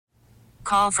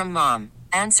call from mom.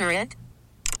 Answer it.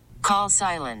 Call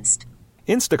silenced.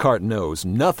 Instacart knows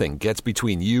nothing gets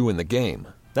between you and the game.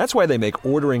 That's why they make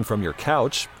ordering from your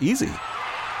couch easy.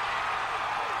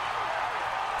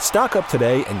 Stock up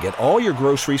today and get all your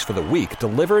groceries for the week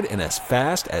delivered in as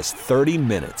fast as 30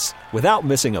 minutes without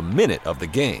missing a minute of the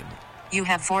game. You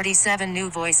have 47 new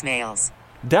voicemails.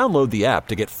 Download the app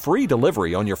to get free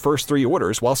delivery on your first 3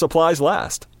 orders while supplies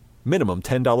last. Minimum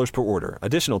 $10 per order.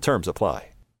 Additional terms apply.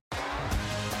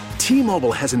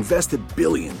 T-Mobile has invested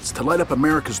billions to light up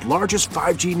America's largest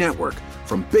 5G network,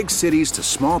 from big cities to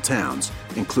small towns,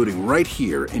 including right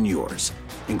here in yours.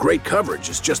 And great coverage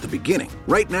is just the beginning.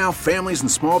 Right now, families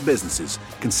and small businesses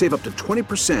can save up to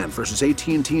 20% versus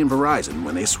AT&T and Verizon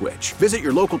when they switch. Visit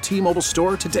your local T-Mobile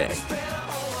store today.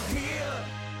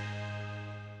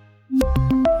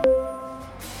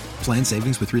 Plan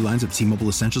savings with 3 lines of T-Mobile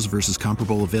Essentials versus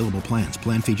comparable available plans.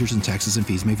 Plan features and taxes and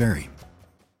fees may vary.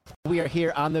 We are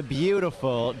here on the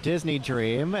beautiful Disney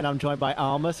Dream, and I'm joined by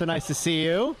Alma. So nice to see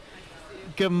you.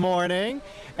 Good morning.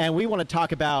 And we want to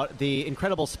talk about the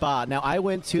incredible spa. Now, I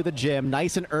went to the gym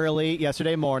nice and early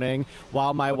yesterday morning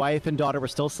while my wife and daughter were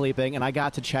still sleeping, and I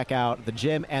got to check out the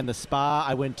gym and the spa.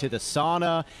 I went to the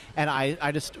sauna, and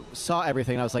I just saw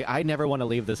everything. I was like, I never want to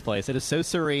leave this place. It is so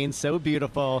serene, so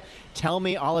beautiful. Tell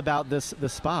me all about the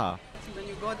spa. When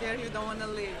you go there, you don't want to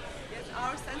leave. Yes,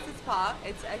 our Senses Spa,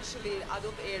 it's actually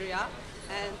adult area,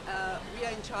 and we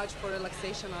are in charge for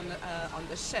relaxation on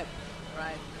the ship.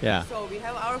 Right. Yeah. So we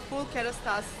have our full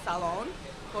Kerastase salon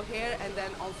for hair and then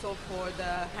also for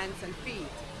the hands and feet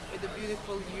with a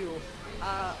beautiful view.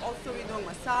 Also we do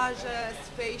massages,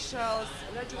 facials,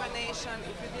 rejuvenation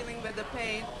if you're dealing with the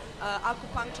pain,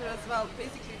 acupuncture as well,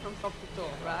 basically from top to toe,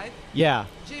 right? Yeah.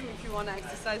 Gym if you want to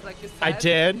exercise like you said. I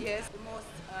did. Yes, the most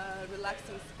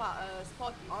relaxing spot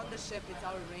on the ship is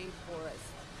our rainforest.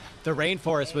 The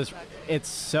rainforest it's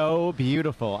so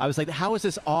beautiful. I was like, how is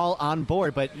this all on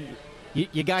board? But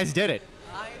you guys did it.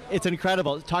 It's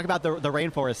incredible. Talk about the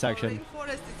rainforest section. The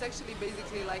rainforest is actually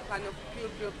basically like kind of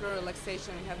pure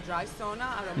relaxation. We have dry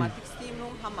sauna, aromatic steam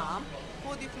room, hammam,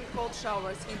 4 different cold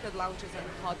showers, heated lounges, and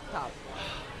hot tub.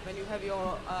 When you have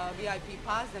your VIP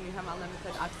pass, then you have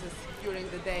unlimited access during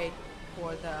the day.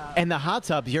 And the hot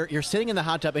tub, you're sitting in the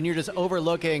hot tub and you're just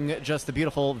overlooking just the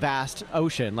beautiful, vast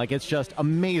ocean. Like, it's just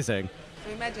amazing.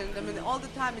 So imagine, I mean, all the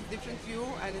time it's different view,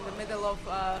 and in the middle of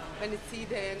when it's sea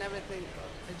day and everything,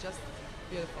 it's just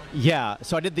beautiful. Yeah,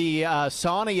 so I did the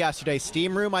sauna yesterday.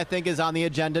 Steam room, I think, is on the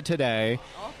agenda today.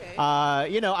 Okay.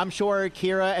 I'm sure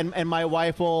Kira and my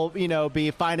wife will,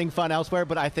 be finding fun elsewhere,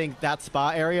 but I think that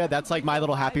spa area, that's like my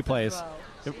little happy place. Well.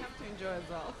 You have to enjoy as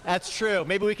well. That's true.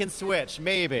 Maybe we can switch.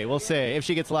 Maybe. We'll see if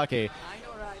she gets lucky. I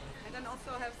know, right? And then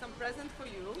also have some presents for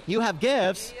you. You have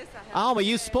gifts? Yes, I have. Alma,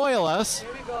 you spoil us.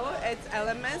 Here we go. It's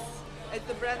LMS. It's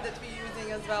the brand that we're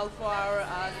using as well for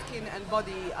our skin and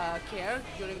body care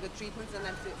during the treatments, and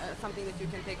that's something that you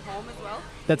can take home as well.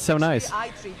 That's so nice.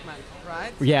 Eye treatment,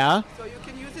 right? Yeah. So you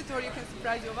can use it or you can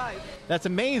surprise your wife. That's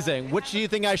amazing. Which do you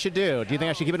think I should do? Do you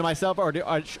think I should keep it to myself or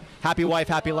happy wife,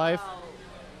 happy life?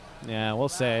 Yeah, we'll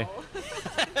see.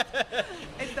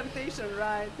 It's temptation,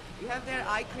 right? You have their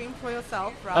eye cream for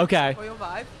yourself, right? Okay. For your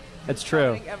wife. That's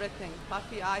true. Everything.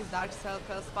 Puffy eyes, dark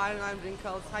circles, fine line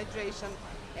wrinkles, hydration,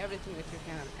 everything that you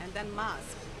can. And then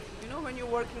mask. You know when you're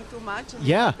working too much and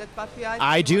you have that puffy eyes?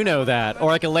 I do know that.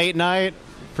 Or like a late night,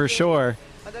 for sure.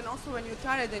 But then also when you're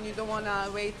tired and you don't want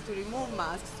to wait to remove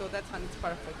masks, so that's when it's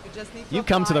perfect. You just need to You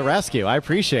come to the rescue. I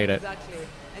appreciate it. Exactly.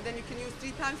 And then you can use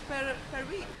 3 times per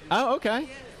week. Oh, okay.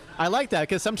 Yes. I like that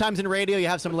because sometimes in radio you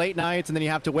have some late nights and then you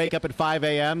have to wake up at 5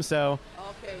 a.m. So,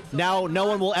 now no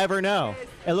one will ever know.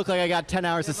 It looked like I got 10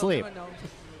 hours of sleep.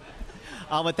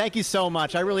 But thank you so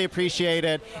much. I really appreciate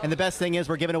it. And the best thing is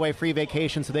we're giving away free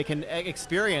vacation so they can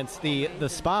experience the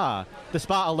spa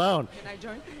alone. Can I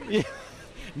join? Yeah.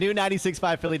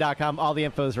 New965philly.com. All the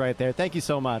info is right there. Thank you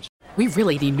so much. We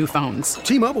really need new phones.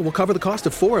 T-Mobile will cover the cost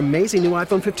of 4 amazing new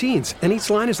iPhone 15s, and each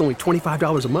line is only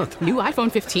 $25 a month. New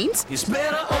iPhone 15s? It's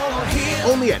better over here.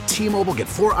 Only at T-Mobile, get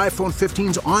 4 iPhone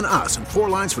 15s on us and 4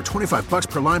 lines for $25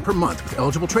 per line per month with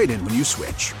eligible trade-in when you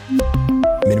switch.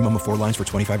 Minimum of 4 lines for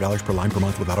 $25 per line per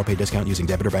month with autopay discount using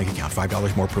debit or bank account.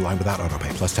 $5 more per line without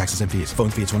autopay, plus taxes and fees. Phone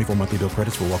fee at 24 monthly bill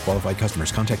credits for well-qualified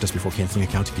customers. Contact us before canceling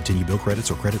account to continue bill credits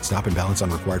or credit stop and balance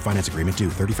on required finance agreement due.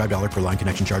 $35 per line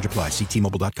connection charge applies. See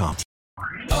T-Mobile.com.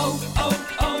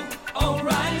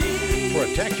 O'Reilly. For a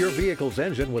Protect your vehicle's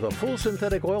engine with a full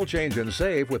synthetic oil change and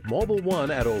save with Mobile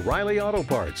One at O'Reilly Auto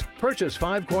Parts. Purchase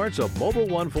 5 quarts of Mobile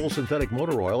One full synthetic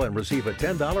motor oil and receive a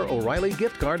 $10 O'Reilly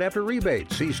gift card after rebate.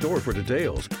 See store for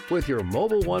details. With your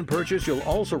Mobile One purchase, you'll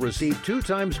also receive 2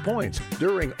 times points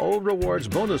during Old Rewards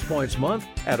Bonus Points Month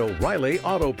at O'Reilly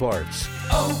Auto Parts.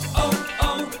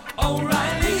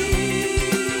 O'Reilly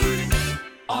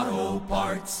Auto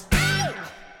Parts.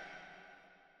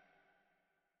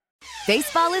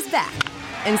 Baseball is back,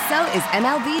 and so is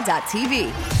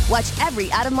MLB.tv. Watch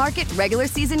every out-of-market regular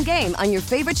season game on your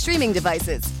favorite streaming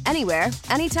devices, anywhere,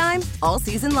 anytime, all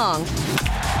season long.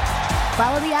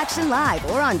 Follow the action live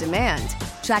or on demand.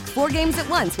 Track 4 games at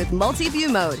once with multi-view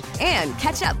mode and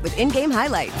catch up with in-game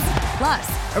highlights.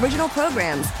 Plus, original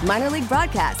programs, minor league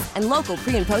broadcasts, and local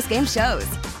pre- and post-game shows.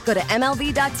 Go to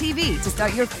MLB.tv to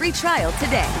start your free trial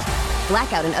today.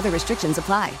 Blackout and other restrictions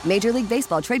apply. Major League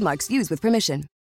Baseball trademarks used with permission.